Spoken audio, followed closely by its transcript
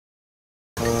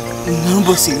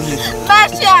Naomba usilie.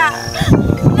 Basha!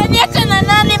 Unaniacha na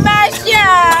nani Basha?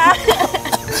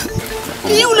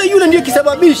 Yule ndiye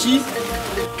kisababishi.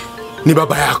 Ni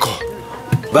baba yako.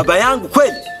 Baba yangu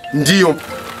kweli? Ndio.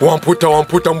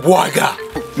 Wamputa mbwaga.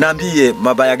 Naambie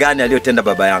mabaya gani aliyotenda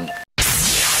baba yangu?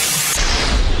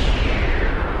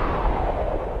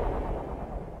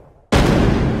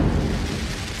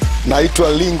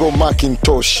 Naitwa Lingo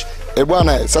Macintosh.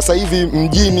 Bwana, sasa hivi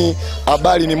mjini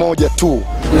habari ni moja tu.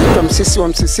 Naitwa Msisi wa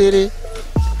Msisiri.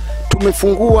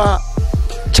 Tumefungua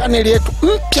channel yetu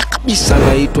mpya kabisa.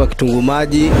 Naitwa Kitunguu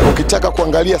Maji. Ukitaka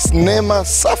kuangalia sinema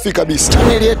safi kabisa,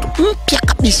 channel yetu mpya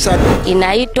kabisa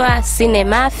Inaitwa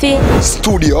Cinemafi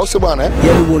Studio, au sio bwana?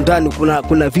 Yaani ndani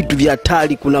kuna vitu vya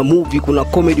hatari, kuna movie, kuna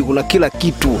comedy, kuna kila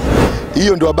kitu.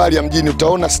 Hiyo ndio habari ya mjini.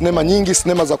 Utaona sinema nyingi,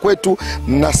 sinema za kwetu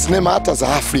na sinema hata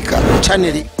za Afrika.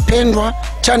 Channel pendwa,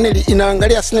 channel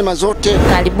inaangalia sinema zote.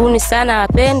 Karibuni sana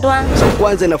wapendwa.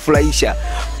 Kwanza inafurahisha,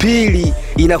 pili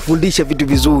inafundisha vitu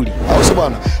vizuri, au sio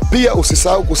bwana? Pia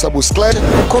usisahau kusubscribe,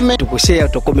 comment, kushare,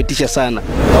 utakometisha sana.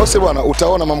 au sio bwana?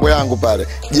 Utaona mambo yangu pale.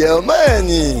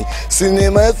 Jamani,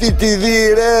 Cinemafi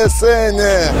TV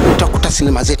lesenye. Utakuta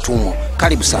sinema zetu humo.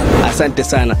 Karibu sana. Asante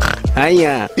sana.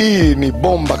 Haya. Hii ni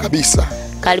bomba kabisa.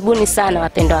 Karibuni sana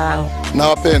wapendwa wangu.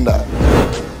 Nawapenda.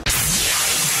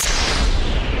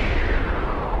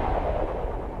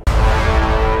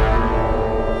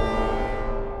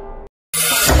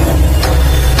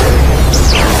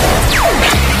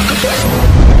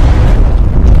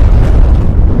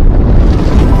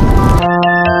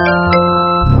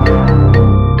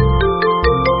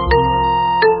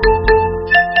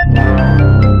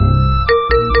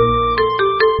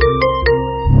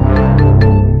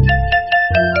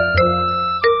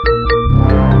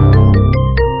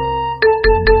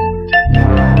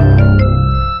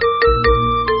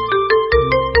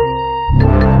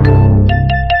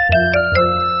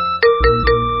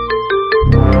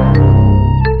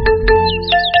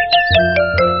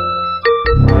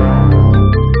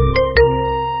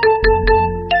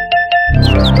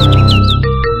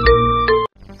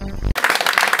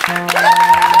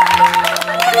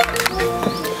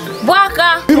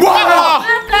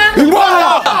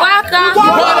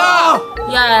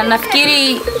 Ya,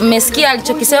 nafikiri mmesikia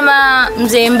alichokisema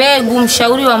mzee Mbegu,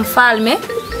 mshauri wa mfalme,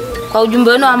 kwa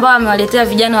ujumbe wenu ambao amewaletea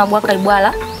vijana wa Bwaka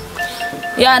Ibwala.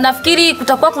 Ya, nafikiri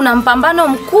kutakuwa kuna mpambano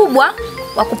mkubwa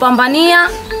wa kupambania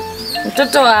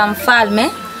mtoto wa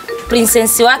mfalme,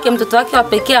 princess wake, mtoto wake wa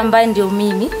pekee ambaye ndio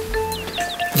mimi.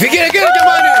 Vigelegele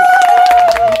jamani.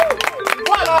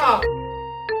 Ibwala!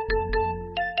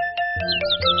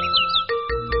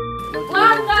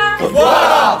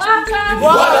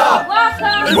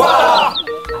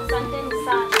 Asanteni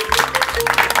sana.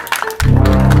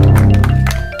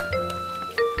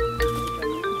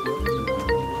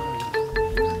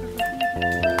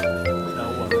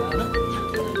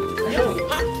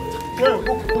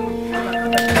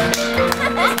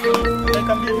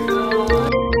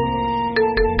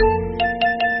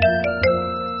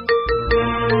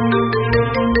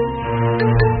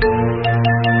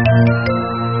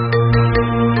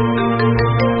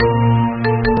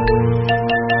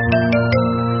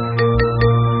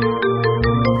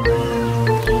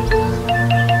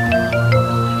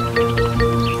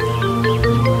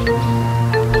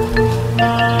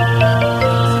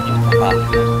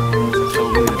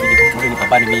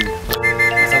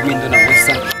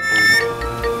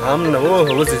 Hamna,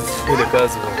 wewe huwezi ile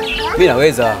kazi wewe. Mimi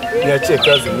naweza. Niachie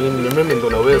kazi mimi ndo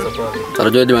naweza pale.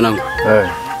 Tarajia hadi mwanangu.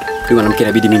 Huyu mwanamke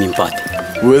inabidi mimi nimfuate.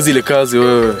 Huwezi ile kazi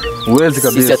wewe. Huwezi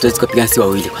kabisa. Sisi hatuwezi kupigana si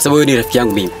wawili kwa sababu wewe ni rafiki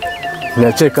yangu mimi.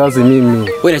 Niachie kazi mimi.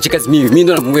 Wewe niachie kazi mimi. Mimi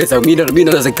ndo namweza. Mimi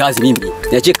ndo naweza kazi mimi.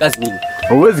 Niachie kazi mimi.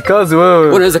 Huwezi kazi wewe.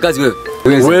 Wewe unaweza kazi wewe.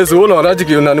 Huwezi, wewe unaraji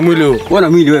kiona ni mwili wewe. Wewe una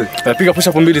mwili wewe. Napiga push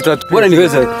up 2 3. Wewe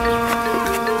niweza.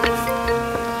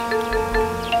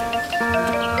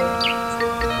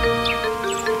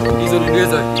 Hizo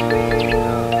niweza.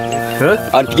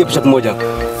 Anipigie push up moja.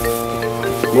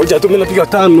 Moja tu mimi napiga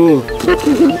 5.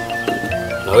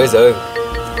 Naweza wewe.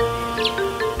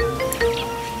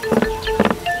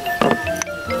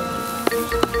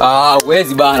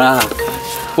 Wezi bana.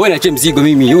 Wewe niachie mzigo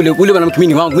mimi. Yule mwanamke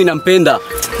mimi wangu, mimi nampenda.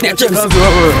 Niachie mzigo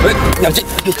wewe. Niachie.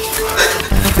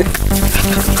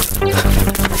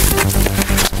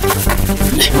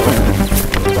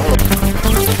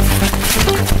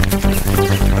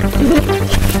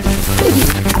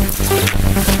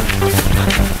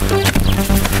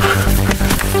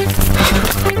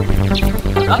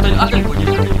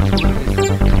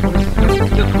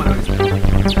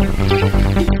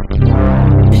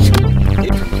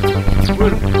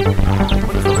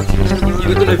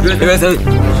 Hata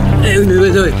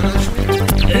Wewe.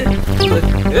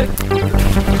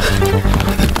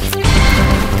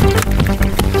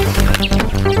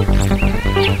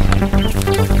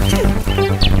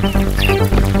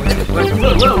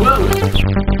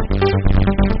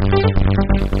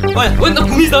 Wewe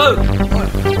nitakuumiza wewe.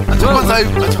 Kwanza hivi.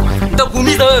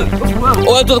 Nitakuumiza wewe.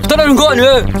 Wewe tutakutana Lingoni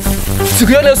wewe.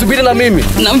 Siku ile subiri na mimi.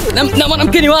 Na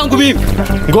mwanamke ni wangu mimi.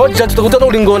 Ngoja tutakutana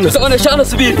ulingoni. Sasa shana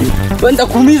subiri. Wewe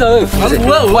nitakuumiza wewe.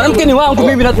 Mwanamke ni wangu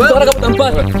mimi na tutakutana kama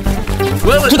utampata.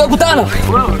 Wewe tutakutana.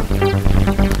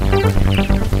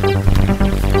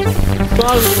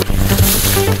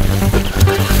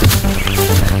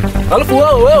 Alafu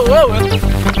wewe.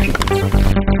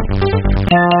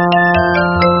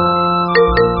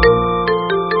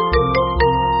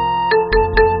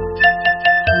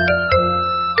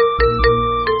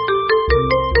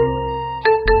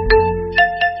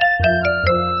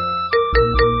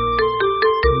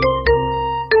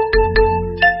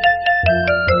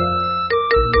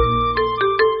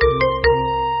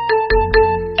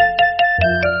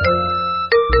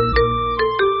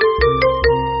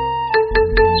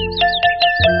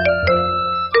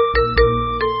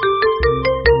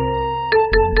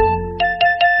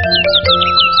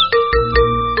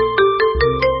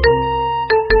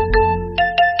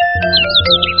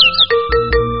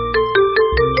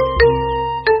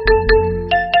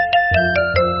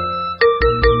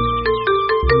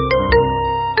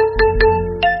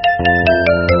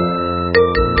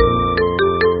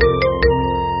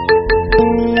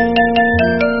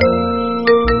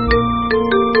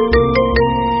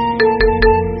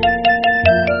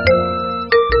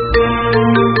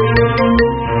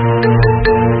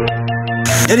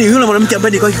 Yaani yule mwanamke ambaye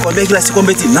nilikuwa nikikwambia kila siku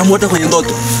kwamba eti namuota kwenye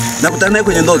ndoto. Nakutana naye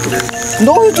kwenye ndoto.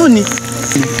 Ndio huyu Tuni.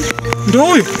 Ndio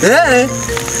huyu?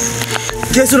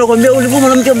 Kesho nakwambia yule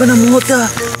mwanamke ambaye namuota.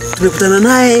 Tumekutana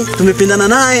naye, tumependana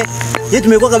naye. Yeye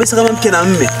tumekuwa kabisa kama mke na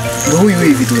mume. Ndio huyu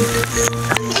hivi Tuni.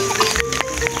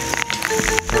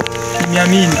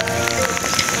 Niamini.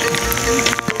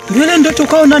 Yule ndio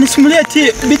tukao unanisimulia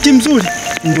eti binti mzuri.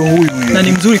 Ndio huyu. Na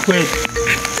ni mzuri kweli.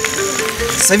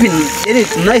 Sasa hivi yaani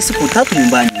tunaye siku 3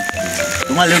 nyumbani.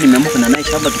 Ndio maana leo nimeamua kwenda naye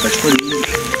shamba tukachukua nini.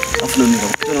 Alafu ndio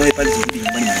nikakutana wewe pale zikidi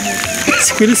nyumbani mara moja.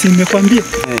 Siku ile si nimekwambia.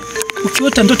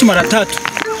 Ukiota ndoto mara 3,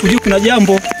 ujue kuna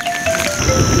jambo.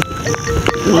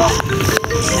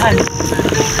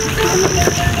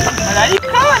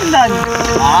 Malaika ndani.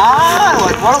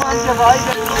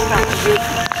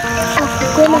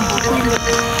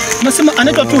 Unasema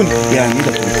anaitwa Tuni?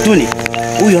 Anaitwa Tuni.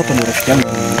 Huyu hapa ni rafiki yangu.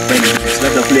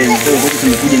 Labda kule nilikuwa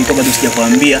tumekuja nilikuwa bado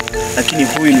sijakwambia, lakini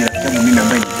huyu ni rafiki yangu mimi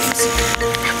ambaye ni mpenzi.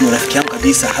 Ni rafiki yangu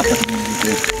kabisa hapa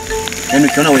tulipo. Yaani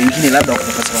ukiona wengine labda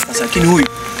wakapasa, lakini huyu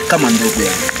kama ndugu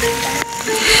yangu.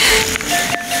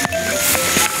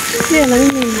 Na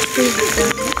mimi nimeshukuru.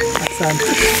 Asante.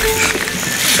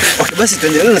 Okay, basi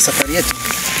tuendelee na safari yetu.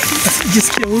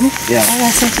 Jisikie huru.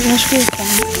 Asante, nashukuru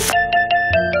sana.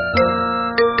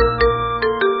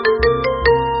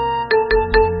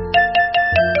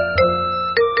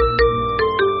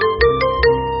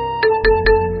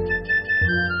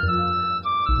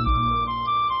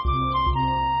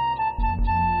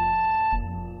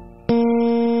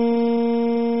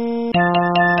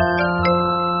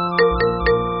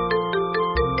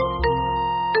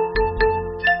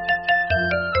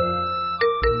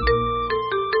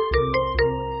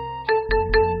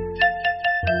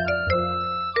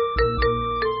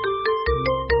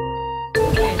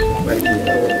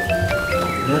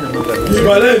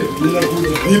 Vibaleni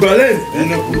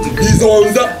inakuja.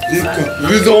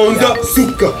 Bizonza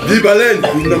suka. Vibaleni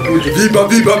inakuja.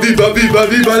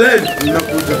 Vibaleni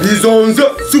inakuja. Bizonza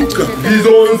suka.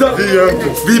 Bizonza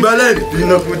vibaleni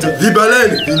inakuja.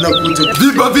 Vibaleni inakuja.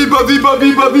 Vibaleni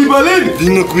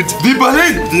inakuja.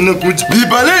 Vibaleni inakuja.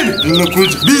 Vibaleni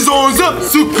inakuja. Bizonza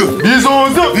suka.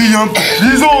 Bizonza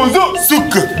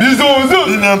suka. Bizonza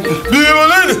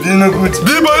vibaleni inakuja.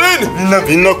 Vibaleni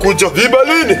inakuja.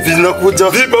 Vibaleni inakuja.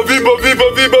 Vibaleni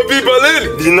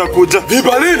inakuja.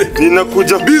 Vibaleni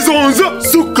inakuja. Bizonza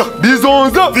suka.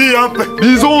 Bizonza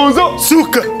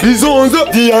suka. Bizonza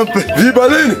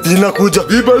vibaleni inakuja.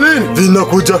 Vibaleni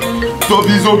inakuja.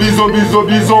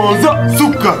 Bizonza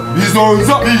suka.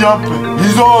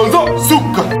 Bizonza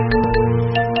suka.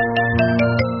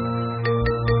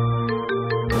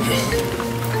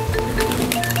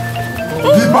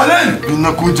 Vibaleni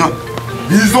inakuja.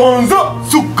 Bizonza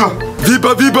suka.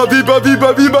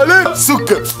 Vibaleni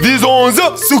suka.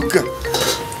 Bizonza suka.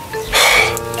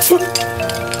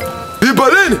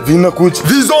 Vibaleni vinakuja.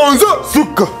 Bizonza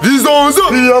suka. Bizonza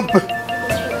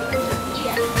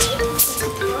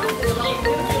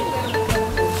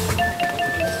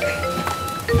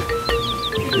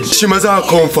Heshima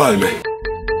zako mfalme.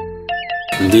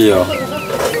 Ndio.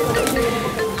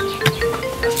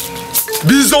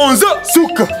 Bizonza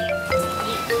suka.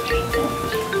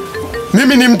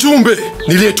 Mimi ni mjumbe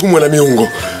niliyetumwa na miungu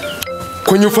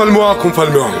kwenye ufalme wako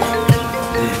mfalme wangu.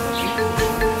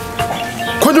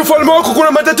 Kwenye ufalme wako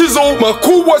kuna matatizo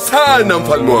makubwa sana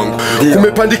mfalme wangu.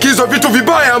 Kumepandikizwa vitu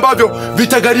vibaya ambavyo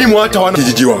vitagharimu hata wana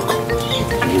kijiji wako.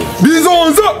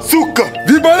 Bizonza suka.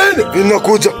 Vibalene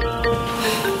vinakuja.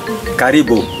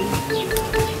 Karibu.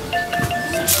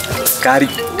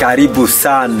 Karibu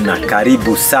sana,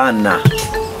 karibu sana.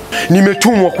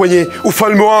 Nimetumwa kwenye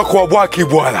ufalme wako wa Bwaki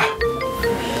Bwala.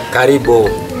 Karibu.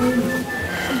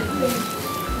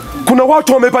 Kuna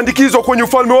watu wamepandikizwa kwenye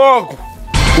ufalme wako,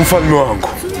 ufalme wangu,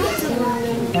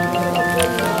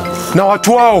 na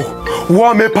watu wao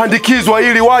wamepandikizwa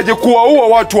ili waje kuwaua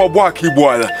watu wa Bwaki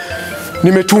Bwala.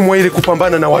 Nimetumwa ili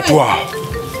kupambana na watu wao.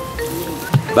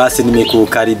 Basi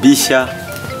nimekukaribisha.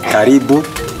 Karibu,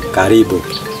 karibu.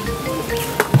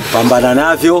 Pambana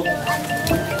navyo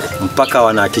mpaka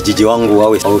wana kijiji wangu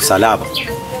wawe usalama.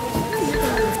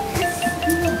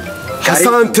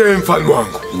 Asante mfalme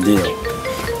wangu. Ndio.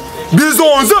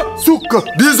 Bizonza suka.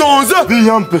 Bizonza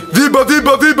viyampe.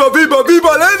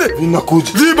 Vibalene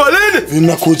vinakuja. Vibalene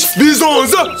vinakuja.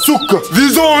 Bizonza suka.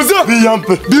 Bizonza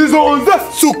viyampe. Bizonza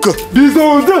suka.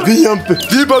 Bizonza viyampe.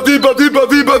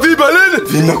 Vibalene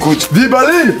vinakuja.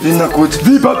 Vibalene vinakuja.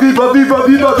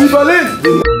 Vibalene.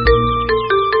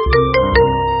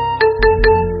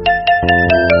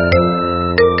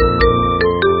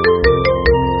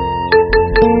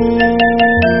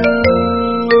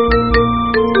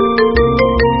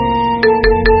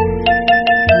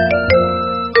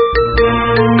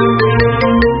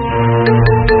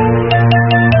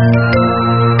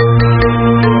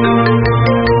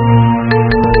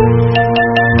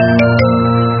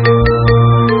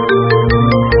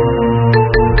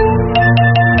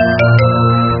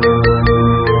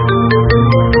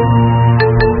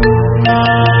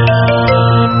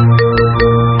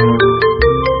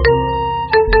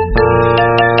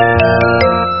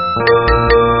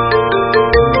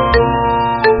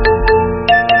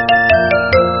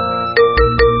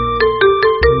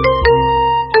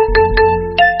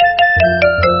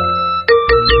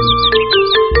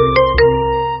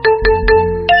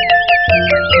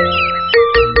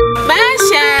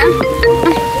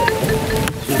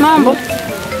 Mambo.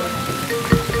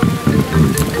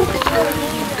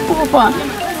 Poa.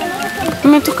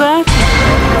 Umetoka wapi?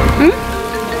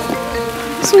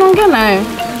 Sinaongea na wewe.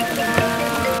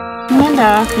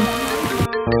 Unaenda wapi?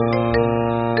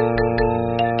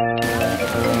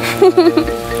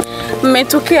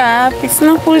 Umetokea wapi?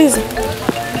 Sina kuuliza.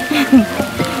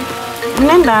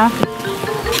 Unaenda wapi?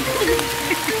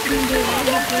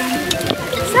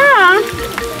 Sawa.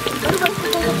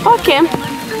 Okay.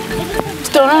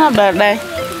 Tutaonana baadaye.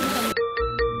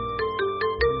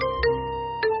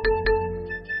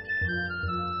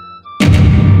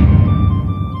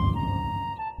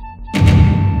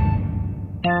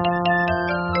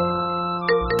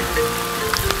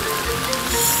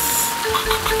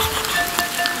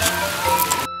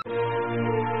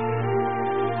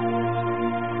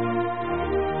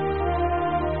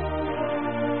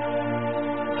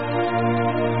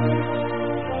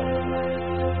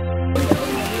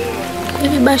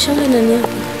 Hivi Basha ni nani yako?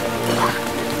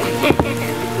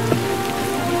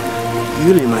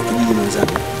 Yule mwanakijiji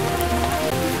mwenzangu.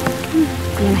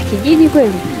 Mwanakijiji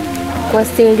kweli? Kwa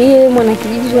staili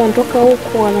mwanakijiji wanatoka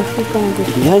huko wanafika huko.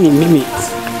 Yaani mimi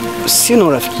sina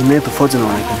urafiki naye tofauti na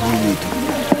wanakijiji tu.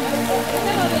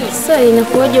 Sasa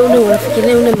inakuwaje ule urafiki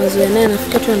naye ule mazoea naye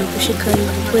anafika tu anakushika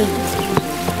hivi kweli?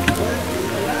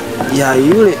 Ya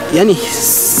yule yani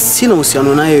sina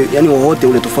uhusiano naye yani wowote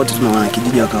ule tofauti tu na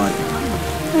wanakijiji wa kawaida.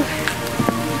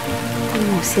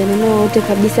 Uhusiano nao wote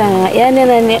kabisa.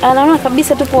 Yaani anaona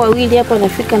kabisa tupo wawili hapa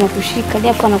anafika na kushika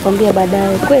hapo anakuambia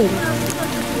baadaye kweli?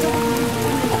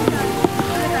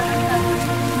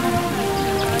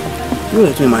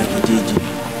 Yule tu ni mwanakijiji.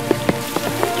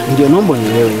 Ndio naomba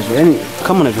nielewe hivyo. Yaani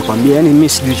kama ninavyokuambia yani mimi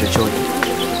sijui chochote.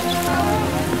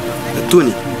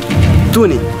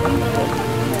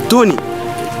 Tuni.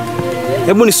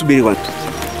 Hebu nisubiri kwanza.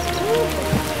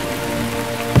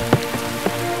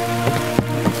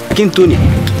 Tuni.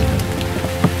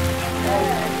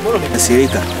 Mbona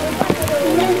umekasirika?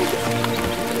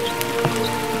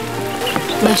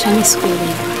 Basha ni sikuelewi.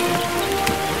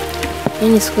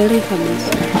 Yaani sikuelewi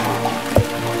kabisa.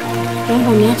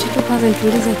 Naomba niache tu kwanza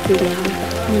nitulize akili yangu.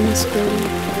 Mimi sikuelewi.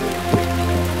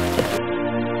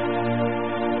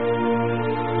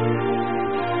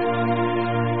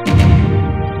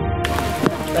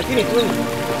 Lakini Tuni,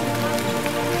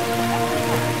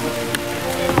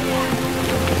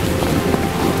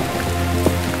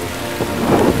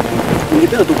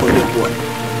 ningependa tu kuambia kuwa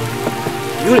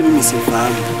yule mimi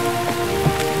simfahamu.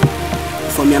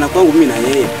 Kufahamiana kwangu mimi na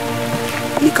yeye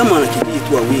ni kama wanakijiji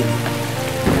tu wawili,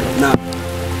 na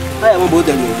haya mambo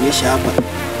yote yaliyoonyesha hapa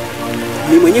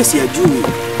mimi mwenyewe siyajui.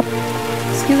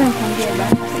 Sikiza nikwambie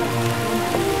baba.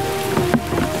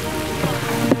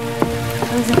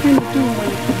 Unazipenda tu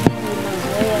mwenye kijiji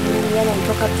mazoea mimi yana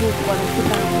kutoka tu kwa rafiki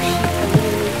na kushika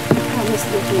mimi kama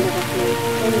sijakwenda kwa kweli.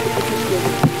 Yaani kitu kile.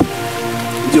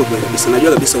 Ndio kweli kabisa,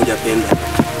 najua kabisa hujapenda.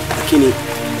 Lakini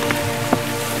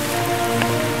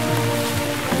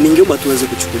ningeomba tuweze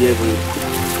kuchukulia hivyo hivyo.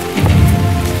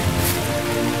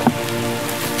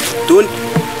 Tuni.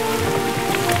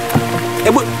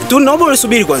 Tuni, naomba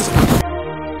unisubiri kwanza.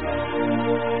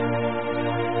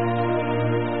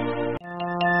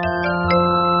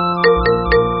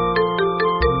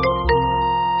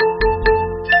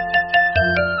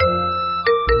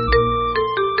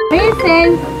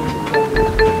 Vincent.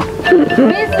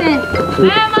 Vincent.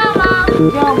 Mama.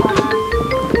 Njoo mama.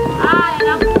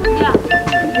 Haya nakuja.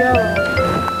 Njoo.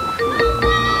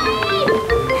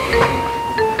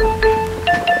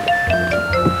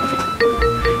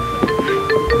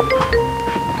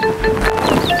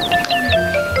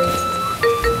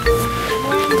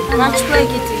 Nachukua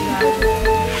kitu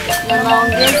na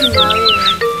maongezi na wewe.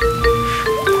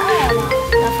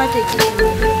 Nafuata kitu.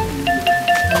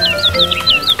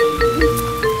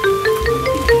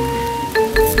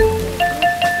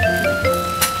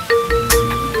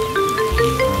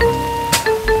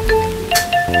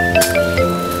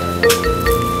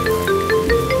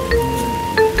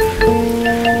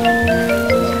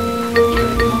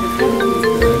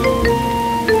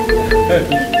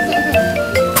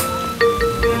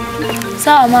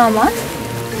 Sawa mama,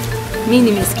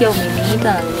 mimi nimesikia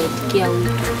umeniita na nimetikia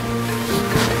wito.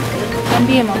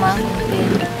 Niambie mama yangu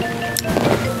mpendwa.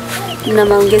 Na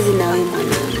maongezi na wewe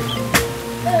mwanangu.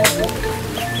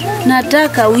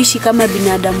 Nataka uishi kama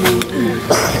binadamu wengine.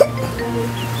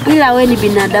 Ila wewe ni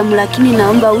binadamu, lakini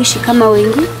naomba uishi kama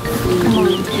wengine.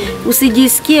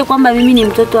 Usijisikie kwamba mimi ni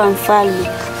mtoto wa mfalme,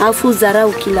 afu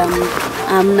udharau kila mtu.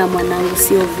 Amna mwanangu,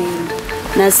 sio vyema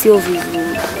na sio vizuri.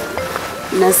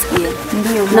 Nasikia.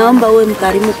 Ndio. Naomba uwe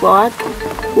mkarimu kwa watu,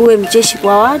 uwe mcheshi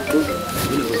kwa watu.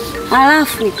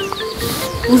 Halafu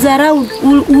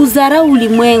udharau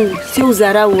ulimwengu, sio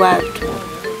udharau watu.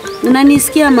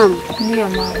 Unanisikia mama? Ndio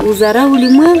mama. Udharau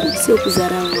ulimwengu, sio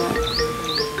kudharau watu.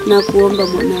 Na kuomba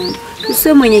mwanangu,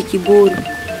 usiwe mwenye kiburi.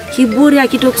 Kiburi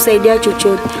hakitokusaidia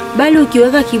chochote, bali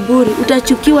ukiweka kiburi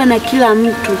utachukiwa na kila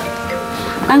mtu.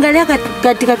 Angalia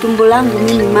katika tumbo langu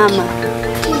mimi mama.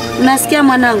 Unasikia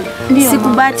mwanangu?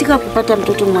 Sikubahatika kupata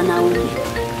mtoto mwanaume.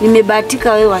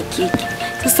 Nimebahatika wewe wa kike.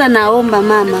 Sasa naomba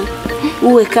mama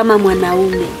uwe kama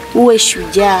mwanaume, uwe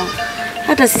shujaa.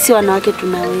 Hata sisi wanawake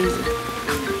tunaweza.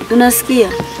 Unasikia?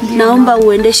 Naomba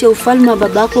uendeshe ufalme wa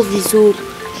babako vizuri.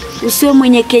 Usiwe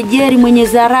mwenye kejeri, mwenye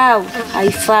dharau.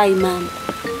 Haifai mama.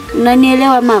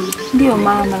 Unanielewa mama? Ndio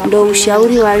mama. Ndio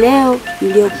ushauri wa leo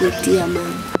niliokuitia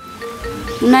mama.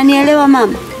 Unanielewa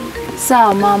mama?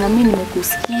 Sawa mama, mimi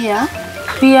nimekusikia.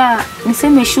 Pia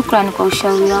niseme shukrani kwa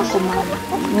ushauri wako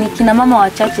mama. Ni kina mama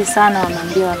wachache sana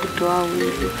wanaambia watoto wao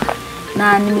hivi.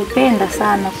 Na nimependa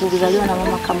sana kuzaliwa na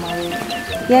mama kama wewe.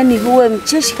 Yaani uwe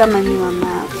mcheshi kama ni mama.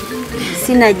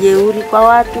 Sina jeuri kwa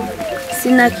watu,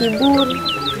 sina kiburi.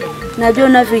 Najua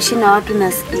unavyoishi na watu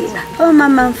nasikia. Oh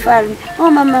mama mfalme,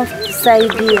 oh mama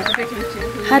saidia.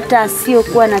 Hata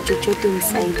asiokuwa na chochote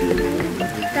msaidie.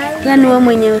 Yaani wewe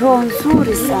mwenye roho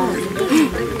nzuri sana.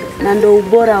 Na ndo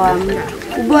ubora wa mtu.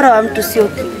 Ubora wa mtu sio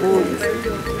kiburi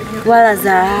wala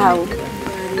dharau.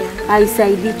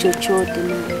 Haisaidii chochote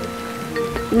mama.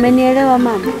 Umenielewa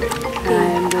mama?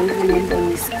 Haya ndio hivyo, naomba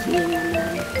unisikie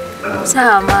mama.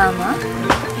 Sawa mama.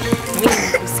 Mimi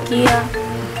nimekusikia.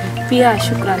 Pia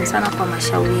shukrani sana kwa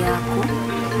mashauri yako.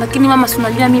 Lakini mama, si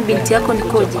unajua mimi binti yako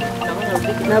nikoje?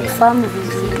 Nakufahamu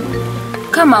vizuri.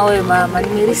 Kama wewe mama,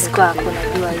 nimerisi kwako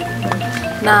najua hilo.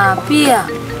 Na pia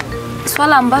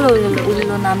swala ambalo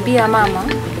uliloniambia mama,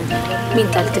 mimi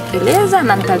nitalitekeleza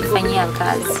na nitalifanyia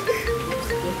kazi.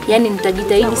 Yaani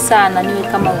nitajitahidi sana niwe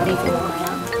kama ulivyo mama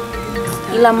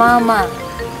yangu. Ila mama,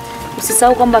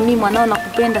 usisahau kwamba mimi mwanao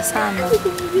nakupenda sana.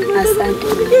 Asante.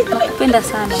 Nakupenda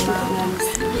sana mama.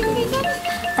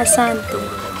 Asante.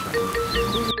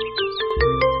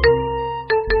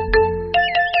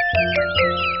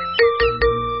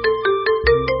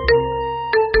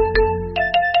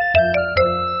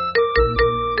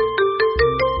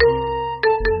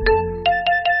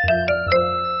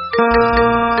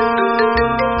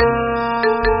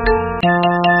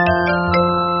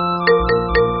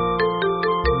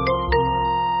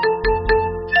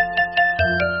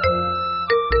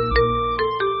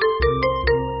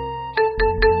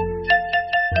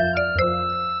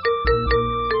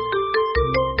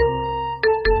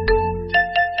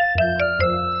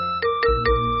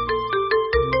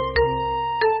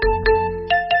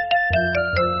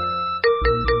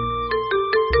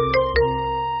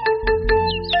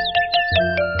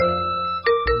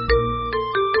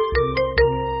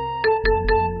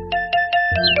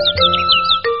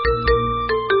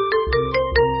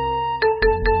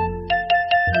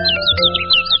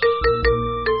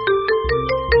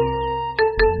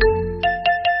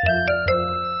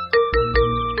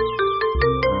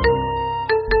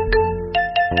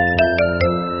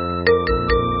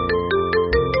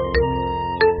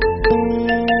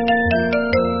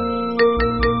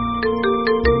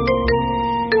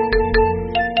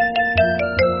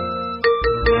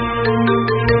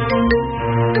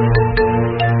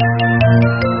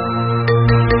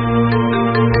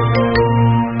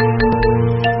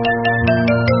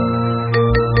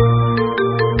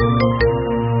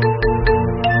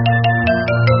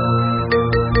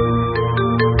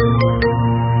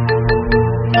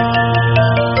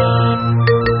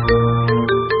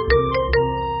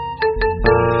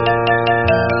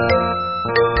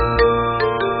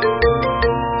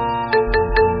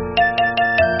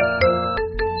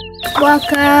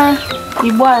 Bwaka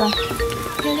Ibwala.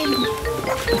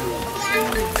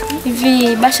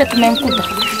 Hivi Basha tumemkuta?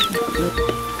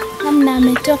 Hamna,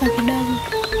 ametoka kidogo.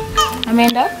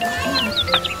 Ameenda?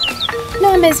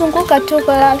 Na amezunguka tu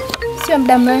kwa sio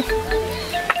muda mrefu.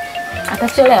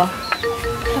 Atachelewa?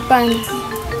 Hapana.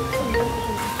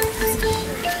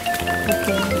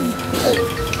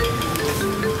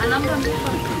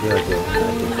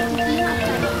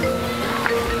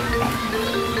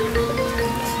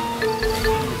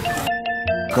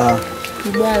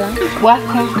 Ibwala.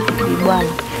 Bwaka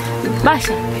Ibwala.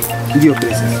 Basha. Ndio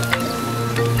pesa.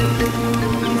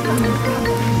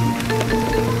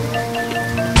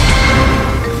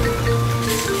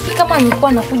 Kama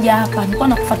nilikuwa nakuja hapa, nilikuwa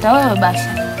nakufuata wewe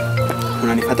Basha.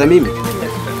 Unanifuata mimi?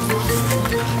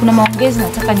 Kuna maongezi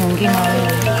nataka niongee na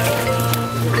wewe.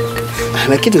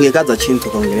 Lakini tungekaza chini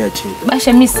tukaongelea chini.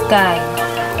 Basha mimi sikai.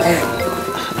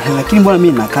 Lakini mbona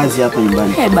mimi nina kazi hapa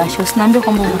nyumbani? Basha, usiniambie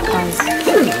kwamba una kazi.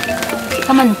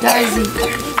 Kama ni kazi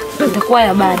itakuwa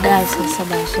ya baadaye sasa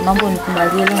Basha. Naomba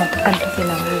unikubalie leo, nataka nitoke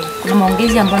na wewe. Kuna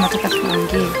maongezi ambayo nataka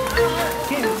tuongee.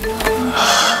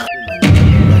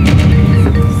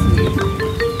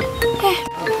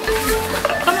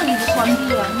 Kama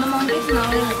nilikwambia, na maongezi na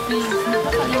wewe please.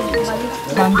 Nataka leo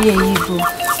nikubalie. Mwambie hivyo.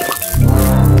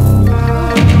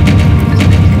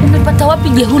 Umepata wapi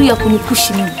jeuri ya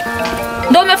kunikushi mimi?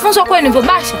 Ndio umefunzwa kwenu hivyo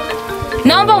Basha?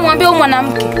 Naomba umwambie huyu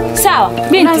mwanamke. Sawa?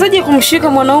 Mimi naanzaje kumshika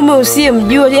mwanaume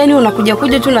usiyemjua? Yaani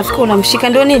unakuja tu unafika unamshika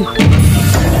ndio nini?